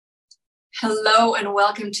Hello and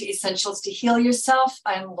welcome to Essentials to Heal Yourself.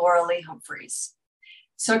 I'm Laura Lee Humphreys.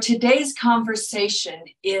 So today's conversation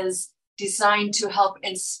is designed to help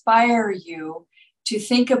inspire you to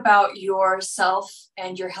think about yourself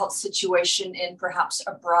and your health situation in perhaps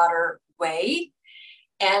a broader way,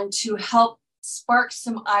 and to help spark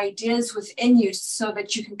some ideas within you so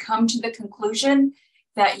that you can come to the conclusion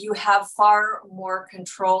that you have far more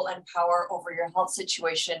control and power over your health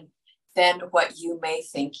situation than what you may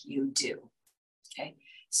think you do. Okay,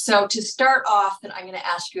 so to start off, then I'm going to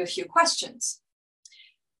ask you a few questions.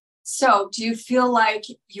 So do you feel like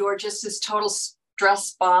you're just this total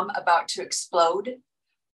stress bomb about to explode?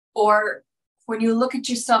 Or when you look at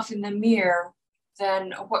yourself in the mirror,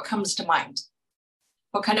 then what comes to mind?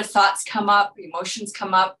 What kind of thoughts come up, emotions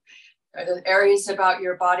come up? Are there areas about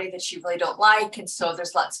your body that you really don't like? And so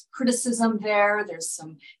there's lots of criticism there. There's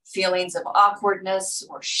some feelings of awkwardness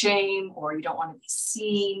or shame, or you don't want to be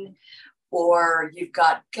seen, or you've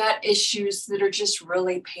got gut issues that are just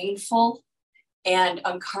really painful and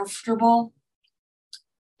uncomfortable.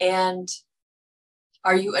 And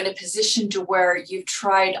are you in a position to where you've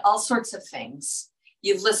tried all sorts of things?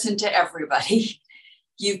 You've listened to everybody.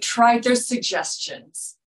 You've tried their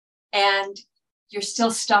suggestions, and you're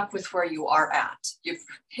still stuck with where you are at. You've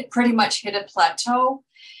pretty much hit a plateau,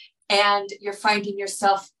 and you're finding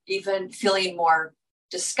yourself even feeling more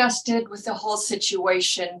disgusted with the whole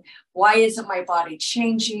situation. Why isn't my body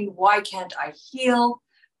changing? Why can't I heal?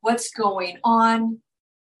 What's going on?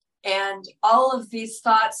 And all of these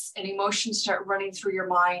thoughts and emotions start running through your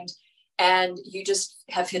mind, and you just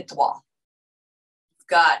have hit the wall. You've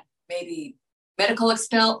got maybe medical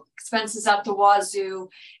expenses out the wazoo,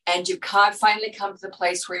 and you've finally come to the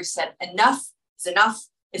place where you've said, enough is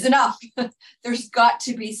enough. There's got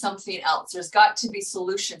to be something else. There's got to be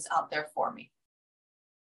solutions out there for me.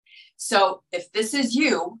 So if this is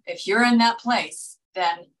you, if you're in that place,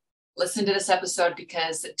 then listen to this episode,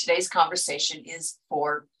 because today's conversation is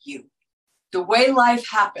for you. The way life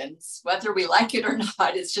happens, whether we like it or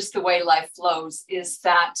not, it's just the way life flows, is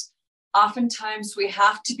that oftentimes we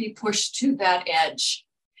have to be pushed to that edge,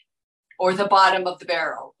 or the bottom of the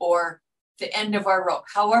barrel, or the end of our rope.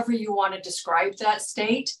 However you want to describe that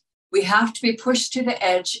state, we have to be pushed to the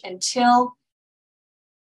edge until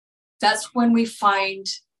that's when we find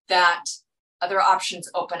that other options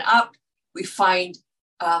open up. We find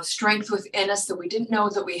strength within us that we didn't know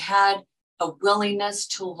that we had, a willingness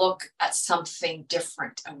to look at something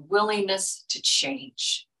different, a willingness to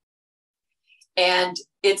change. And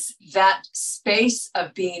it's that space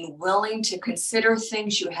of being willing to consider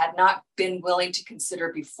things you had not been willing to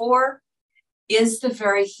consider before is the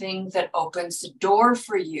very thing that opens the door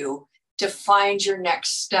for you to find your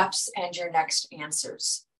next steps and your next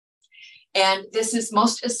answers. And this is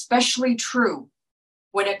most especially true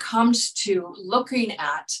when it comes to looking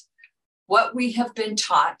at what we have been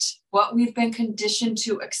taught, what we've been conditioned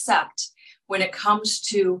to accept when it comes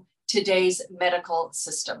to today's medical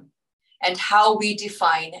system and how we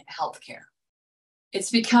define healthcare.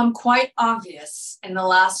 It's become quite obvious in the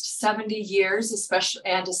last 70 years, especially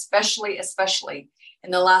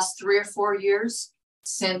in the last 3 or 4 years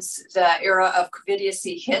since the era of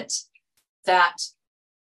COVID hit, that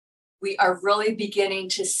we are really beginning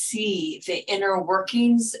to see the inner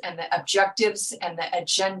workings and the objectives and the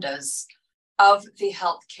agendas of the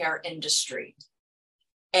healthcare industry.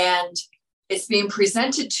 And it's being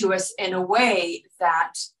presented to us in a way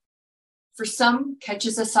that for some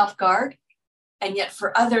catches us off guard, and yet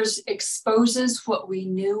for others exposes what we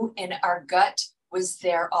knew in our gut was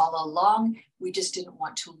there all along. We just didn't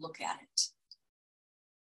want to look at it.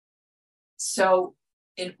 So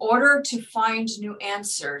in order to find new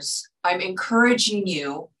answers, I'm encouraging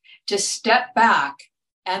you to step back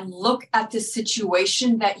and look at the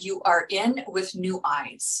situation that you are in with new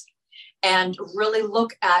eyes, and really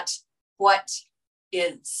look at what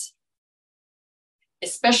is,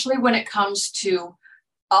 especially when it comes to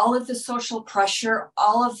all of the social pressure,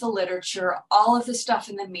 all of the literature, all of the stuff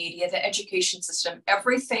in the media, the education system,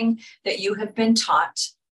 everything that you have been taught,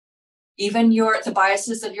 even the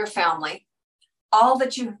biases of your family, all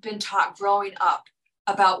that you have been taught growing up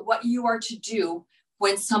about what you are to do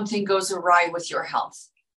when something goes awry with your health.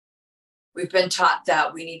 We've been taught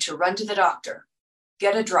that we need to run to the doctor,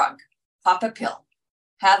 get a drug, pop a pill,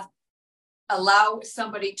 allow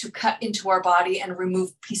somebody to cut into our body and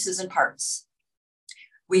remove pieces and parts.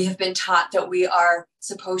 We have been taught that we are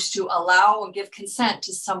supposed to allow and give consent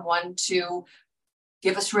to someone to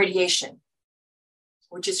give us radiation,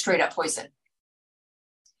 which is straight up poison.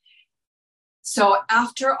 So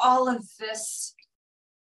after all of this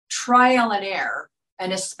trial and error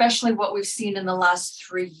and especially what we've seen in the last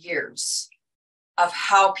 3 years of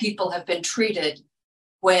how people have been treated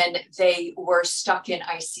when they were stuck in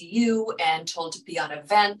ICU and told to be on a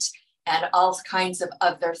vent and all kinds of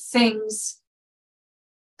other things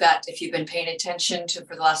that if you've been paying attention to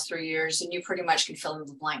for the last 3 years, and you pretty much can fill in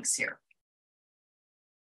the blanks here.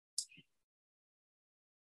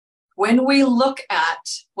 When we look at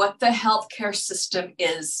what the healthcare system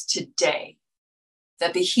is today, the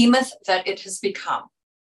behemoth that it has become,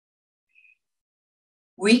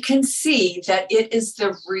 we can see that it is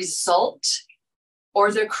the result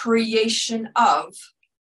or the creation of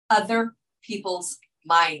other people's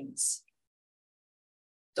minds.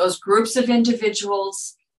 Those groups of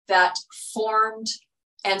individuals that formed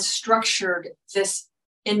and structured this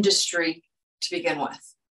industry to begin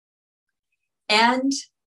with. And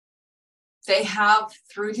they have,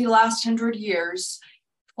 through the last 100 years,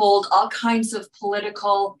 pulled all kinds of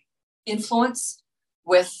political influence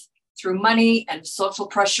through money and social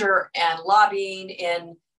pressure and lobbying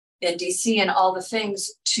in DC and all the things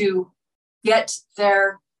to get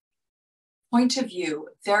their point of view,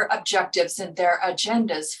 their objectives and their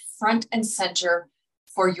agendas front and center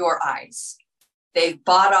for your eyes. They've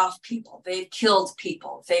bought off people, they've killed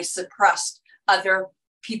people, they've suppressed other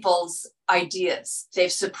people's ideas,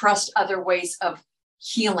 they've suppressed other ways of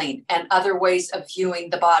healing and other ways of viewing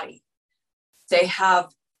the body. They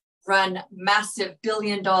have run massive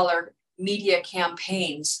billion-dollar media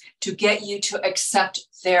campaigns to get you to accept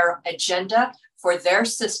their agenda for their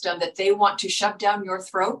system that they want to shove down your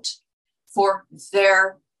throat for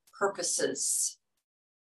their purposes.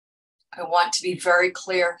 I want to be very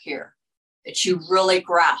clear here that you really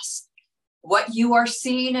grasp what you are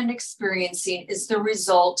seeing and experiencing is the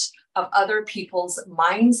result of other people's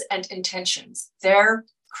minds and intentions, their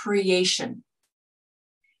creation.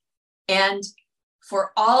 And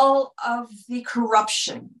for all of the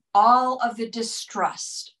corruption, all of the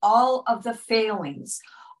distrust, all of the failings,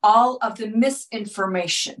 all of the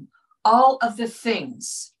misinformation, all of the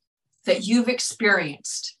things that you've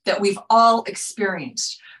experienced, that we've all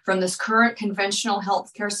experienced from this current conventional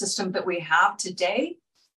healthcare system that we have today,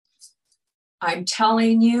 I'm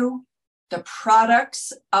telling you, the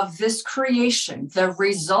products of this creation, the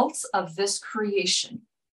results of this creation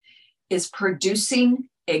is producing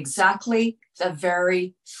exactly the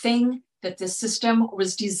very thing that the system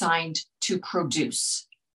was designed to produce.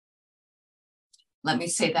 Let me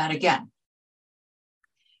say that again.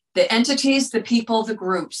 The entities, the people, the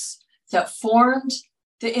groups that formed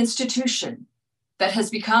the institution that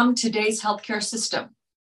has become today's healthcare system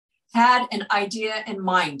had an idea in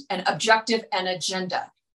mind, an objective and agenda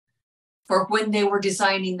for when they were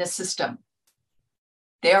designing the system.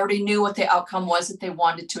 They already knew what the outcome was that they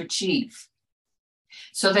wanted to achieve.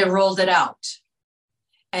 So they rolled it out.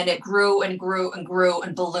 And it grew and grew and grew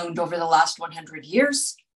and ballooned over the last 100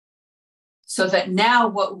 years. So that now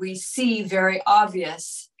what we see very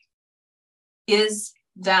obvious is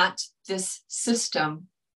that this system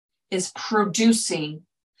is producing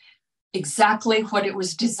exactly what it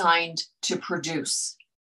was designed to produce,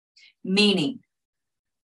 meaning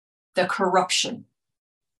the corruption,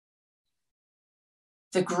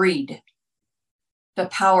 the greed, the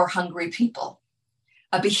power-hungry people,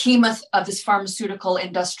 a behemoth of this pharmaceutical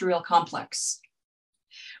industrial complex,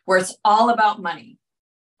 where it's all about money,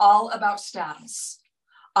 all about status,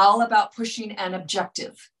 all about pushing an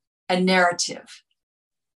objective, a narrative.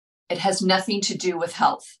 It has nothing to do with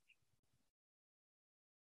health.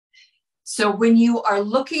 So when you are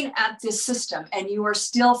looking at this system and you are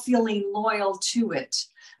still feeling loyal to it,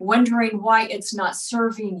 wondering why it's not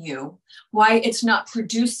serving you, why it's not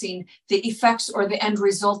producing the effects or the end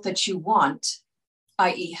result that you want,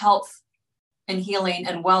 i.e. health and healing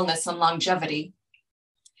and wellness and longevity,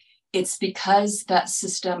 it's because that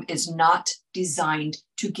system is not designed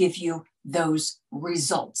to give you those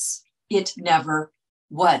results. It never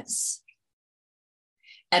was.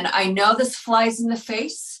 And I know this flies in the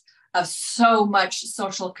face of so much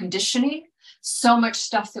social conditioning, so much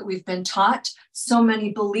stuff that we've been taught, so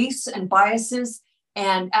many beliefs and biases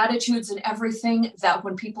and attitudes and everything that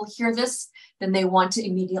when people hear this, then they want to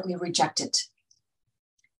immediately reject it.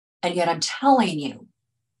 And yet I'm telling you,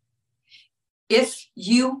 if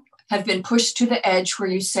you have been pushed to the edge where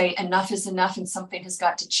you say enough is enough and something has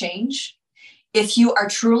got to change, if you are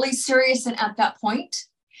truly serious and at that point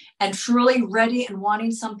and truly ready and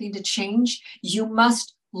wanting something to change, you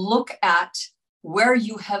must look at where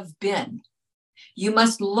you have been. You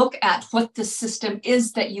must look at what the system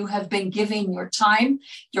is that you have been giving your time,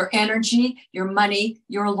 your energy, your money,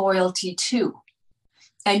 your loyalty to.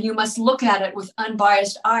 And you must look at it with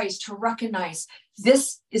unbiased eyes to recognize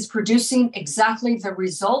this is producing exactly the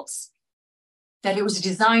results that it was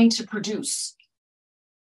designed to produce.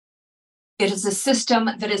 It is a system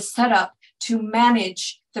that is set up to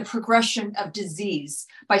manage the progression of disease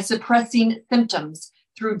by suppressing symptoms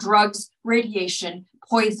through drugs, radiation,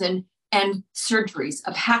 poison, and surgeries,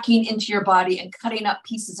 of hacking into your body and cutting up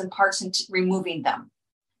pieces and parts and removing them.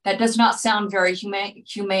 That does not sound very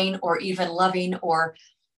humane or even loving, or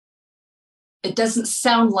it doesn't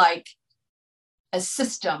sound like a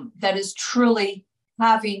system that is truly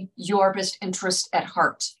having your best interest at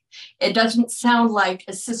heart. It doesn't sound like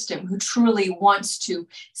a system who truly wants to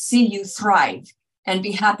see you thrive and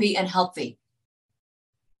be happy and healthy.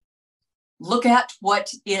 Look at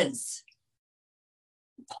what is.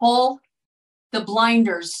 Pull the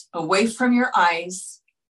blinders away from your eyes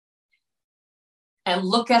and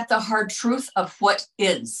look at the hard truth of what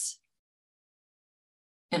is.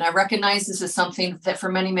 And I recognize this is something that for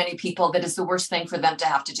many, many people, that is the worst thing for them to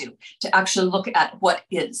have to do, to actually look at what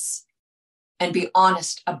is and be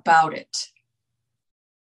honest about it.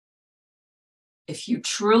 If you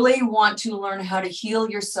truly want to learn how to heal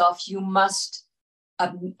yourself, you must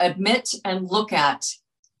admit and look at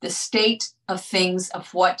the state of things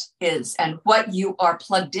of what is and what you are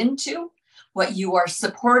plugged into, what you are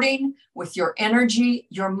supporting with your energy,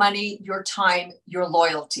 your money, your time, your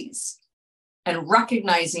loyalties, and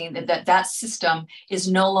recognizing that system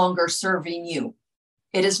is no longer serving you.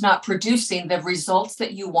 It is not producing the results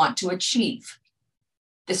that you want to achieve.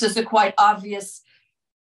 This is a quite obvious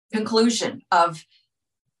conclusion of,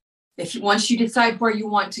 once you decide where you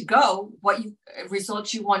want to go, what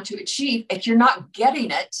results you want to achieve, if you're not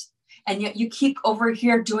getting it, and yet you keep over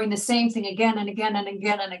here doing the same thing again and again and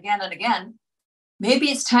again and again and again, maybe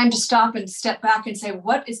it's time to stop and step back and say,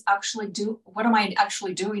 what am I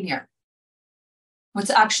actually doing here? What's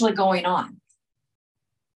actually going on?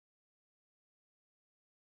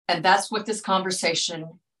 And that's what this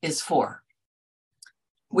conversation is for.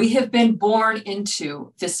 We have been born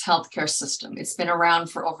into this healthcare system. It's been around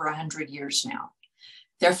for over 100 years now.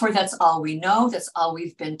 Therefore, that's all we know. That's all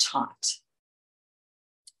we've been taught.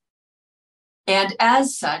 And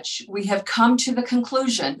as such, we have come to the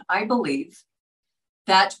conclusion, I believe,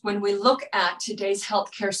 that when we look at today's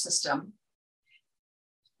healthcare system,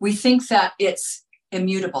 we think that it's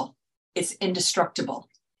immutable, it's indestructible,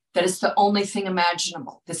 that it's the only thing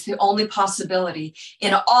imaginable, that's the only possibility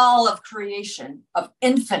in all of creation of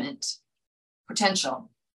infinite potential.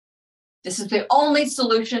 This is the only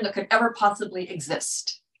solution that could ever possibly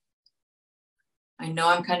exist. I know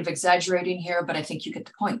I'm kind of exaggerating here, but I think you get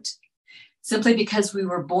the point. Simply because we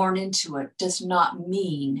were born into it does not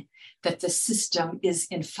mean that the system is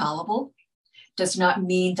infallible, does not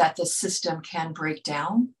mean that the system can break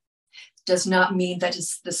down, does not mean that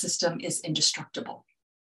the system is indestructible.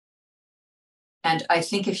 And I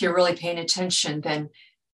think if you're really paying attention, then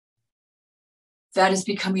that is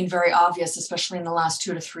becoming very obvious, especially in the last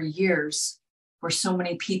 2 to 3 years, where so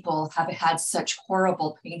many people have had such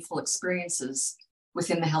horrible, painful experiences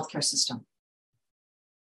within the healthcare system.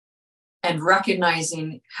 And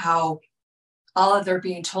recognizing how all that they're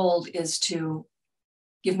being told is to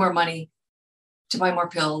give more money, to buy more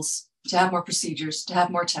pills, to have more procedures, to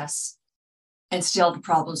have more tests, and still the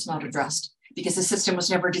problem's not addressed, because the system was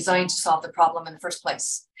never designed to solve the problem in the first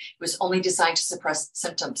place. It was only designed to suppress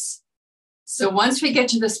symptoms. So once we get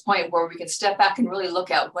to this point where we can step back and really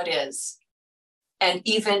look at what is, and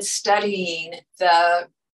even studying the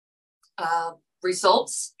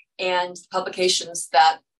results and publications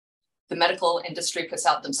that the medical industry puts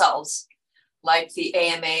out themselves, like the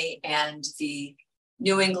AMA and the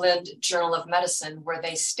New England Journal of Medicine, where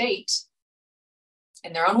they state,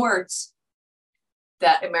 in their own words,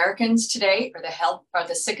 that Americans today are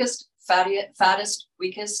the sickest, fattest,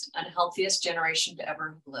 weakest, and healthiest generation to ever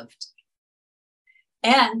have lived.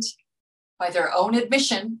 And by their own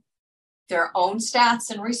admission, their own stats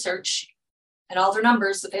and research, and all their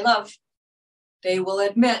numbers that they love, they will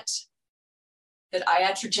admit that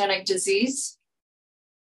iatrogenic disease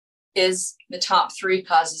is the top 3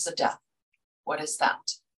 causes of death. What is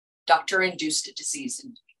that? Doctor-induced disease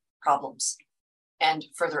and problems and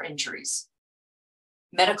further injuries.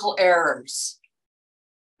 Medical errors,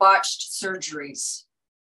 botched surgeries,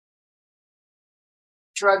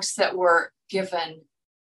 drugs that were given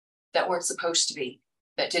that weren't supposed to be,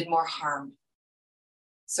 that did more harm.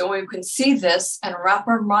 So when we can see this and wrap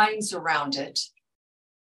our minds around it,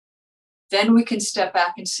 then we can step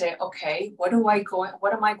back and say, okay, what am I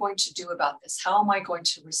going to do about this? How am I going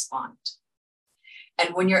to respond?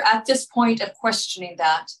 And when you're at this point of questioning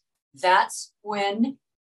that, that's when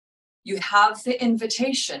you have the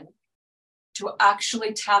invitation to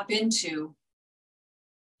actually tap into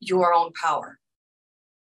your own power.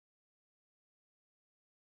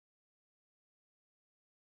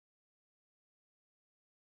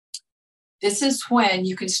 This is when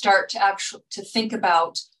you can start to think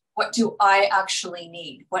about, what do I actually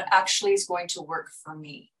need? What actually is going to work for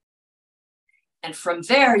me? And from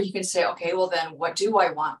there, you can say, okay, well then, what do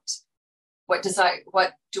I want? What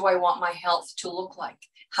do I want my health to look like?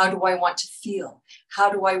 How do I want to feel? How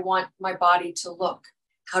do I want my body to look?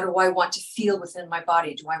 How do I want to feel within my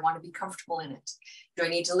body? Do I want to be comfortable in it? Do I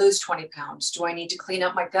need to lose 20 pounds? Do I need to clean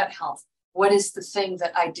up my gut health? What is the thing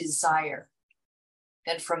that I desire?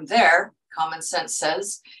 And from there, common sense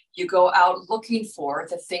says, you go out looking for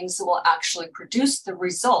the things that will actually produce the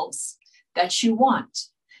results that you want.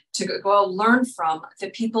 To go learn from the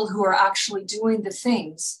people who are actually doing the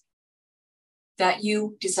things that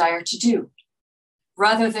you desire to do,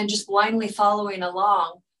 rather than just blindly following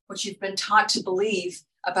along what you've been taught to believe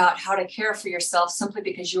about how to care for yourself simply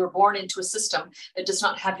because you were born into a system that does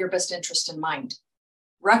not have your best interest in mind.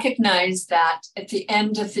 Recognize that at the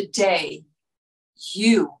end of the day,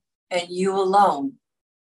 you and you alone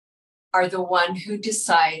are the one who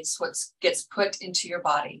decides what gets put into your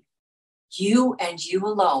body. You and you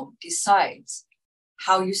alone decides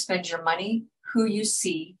how you spend your money, who you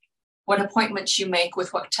see, what appointments you make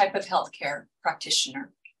with what type of healthcare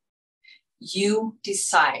practitioner. You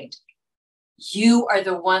decide. You are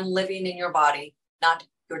the one living in your body, not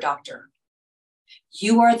your doctor.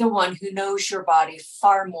 You are the one who knows your body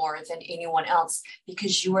far more than anyone else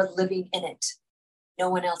because you are living in it. No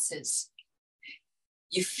one else is.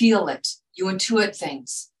 You feel it. You intuit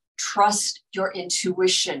things. Trust your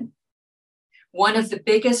intuition. One of the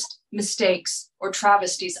biggest mistakes or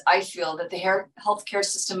travesties I feel that the healthcare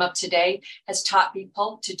system of today has taught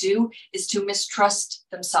people to do is to mistrust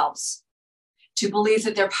themselves, to believe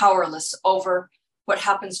that they're powerless over what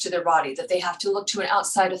happens to their body, that they have to look to an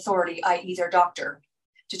outside authority, i.e. their doctor,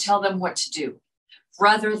 to tell them what to do,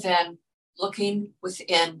 rather than looking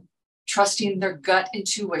within, trusting their gut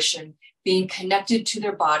intuition, being connected to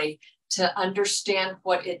their body to understand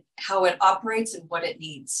how it operates and what it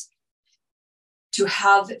needs. To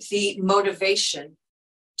have the motivation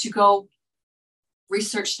to go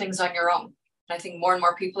research things on your own. And I think more and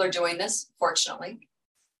more people are doing this, fortunately.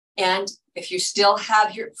 And if you still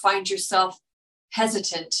find yourself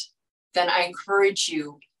hesitant, then I encourage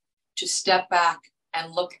you to step back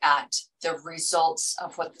and look at the results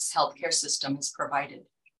of what this healthcare system has provided.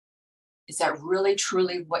 Is that really,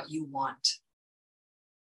 truly what you want?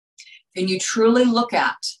 Can you truly look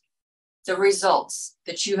at the results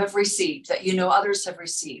that you have received, that you know others have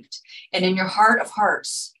received, and in your heart of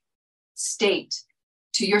hearts, state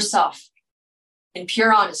to yourself in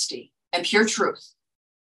pure honesty and pure truth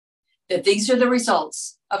that these are the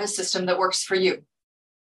results of a system that works for you?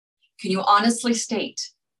 Can you honestly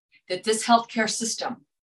state that this healthcare system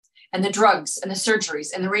and the drugs and the surgeries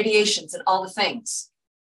and the radiations and all the things,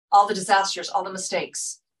 all the disasters, all the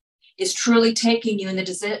mistakes, is truly taking you in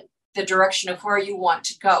the direction of where you want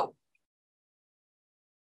to go?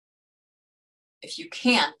 If you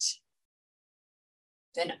can't,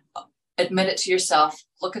 then admit it to yourself,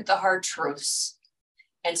 look at the hard truths,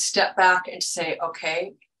 and step back and say,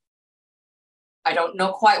 okay, I don't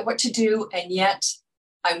know quite what to do, and yet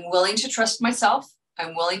I'm willing to trust myself.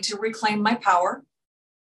 I'm willing to reclaim my power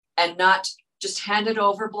and not just hand it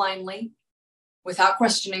over blindly without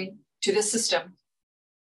questioning to the system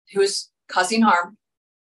who is causing harm.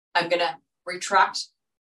 I'm going to retract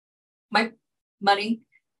my money,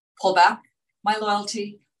 pull back my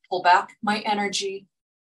loyalty, pull back my energy,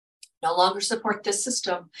 no longer support this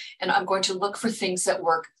system, and I'm going to look for things that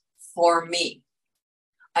work for me.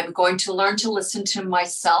 I'm going to learn to listen to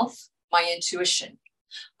myself, my intuition.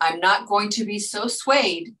 I'm not going to be so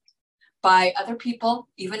swayed by other people,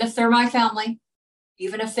 even if they're my family,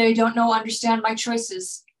 even if they don't understand my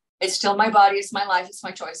choices. It's still my body, it's my life, it's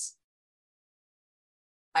my choice.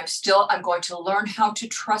 I'm going to learn how to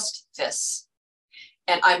trust this.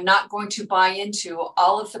 And I'm not going to buy into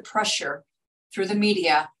all of the pressure through the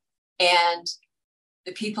media and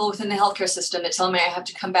the people within the healthcare system that tell me I have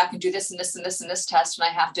to come back and do this and this and this and this test, and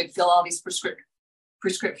I have to fill all these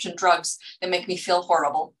prescription drugs that make me feel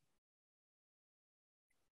horrible.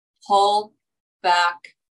 Pull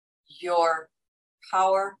back your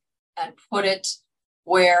power and put it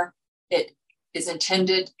where it is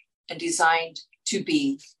intended and designed to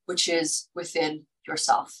be, which is within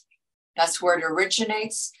yourself. That's where it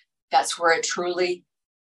originates. That's where it truly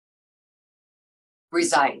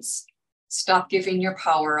resides. Stop giving your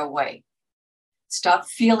power away. Stop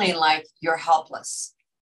feeling like you're helpless.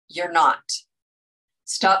 You're not.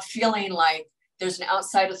 Stop feeling like there's an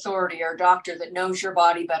outside authority or a doctor that knows your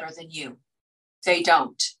body better than you. They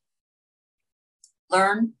don't.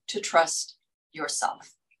 Learn to trust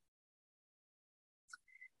yourself.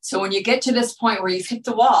 So when you get to this point where you've hit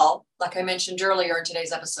the wall, like I mentioned earlier in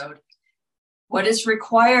today's episode, what is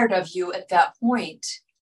required of you at that point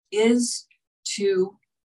is to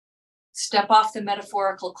step off the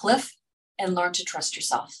metaphorical cliff and learn to trust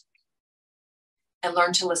yourself and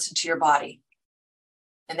learn to listen to your body.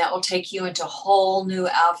 And that will take you into a whole new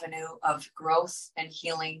avenue of growth and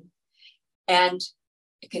healing. And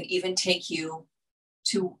it can even take you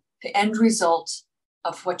to the end result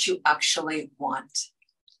of what you actually want,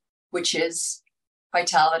 which is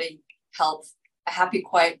vitality, health, a happy,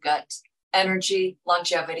 quiet gut, energy,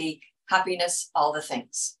 longevity, happiness, all the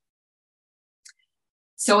things.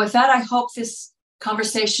 So with that, I hope this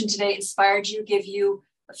conversation today inspired you, give you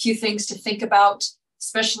a few things to think about,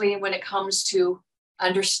 especially when it comes to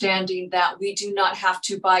understanding that we do not have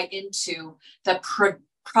to buy into the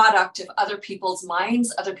product of other people's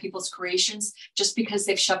minds, other people's creations, just because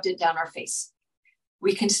they've shoved it down our face.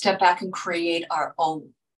 We can step back and create our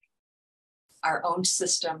own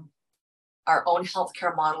system, our own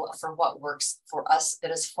healthcare model for what works for us that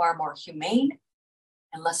is far more humane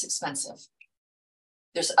and less expensive.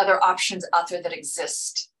 There's other options out there that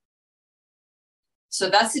exist. So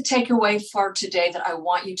that's the takeaway for today that I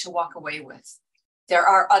want you to walk away with. There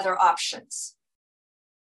are other options.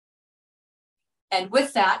 And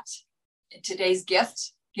with that, in today's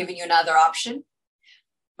gift, giving you another option,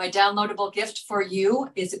 my downloadable gift for you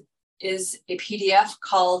is a PDF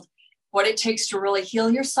called What It Takes to Really Heal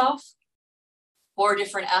Yourself, 4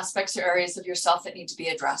 different aspects or areas of yourself that need to be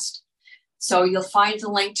addressed. So you'll find the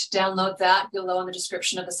link to download that below in the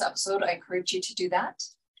description of this episode. I encourage you to do that.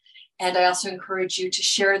 And I also encourage you to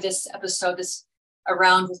share this episode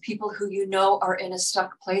around with people who you know are in a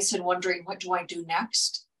stuck place and wondering, what do I do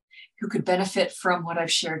next? Who could benefit from what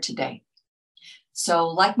I've shared today. So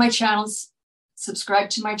like my channels, subscribe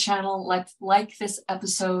to my channel, like this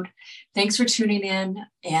episode. Thanks for tuning in,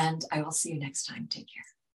 and I will see you next time. Take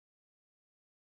care.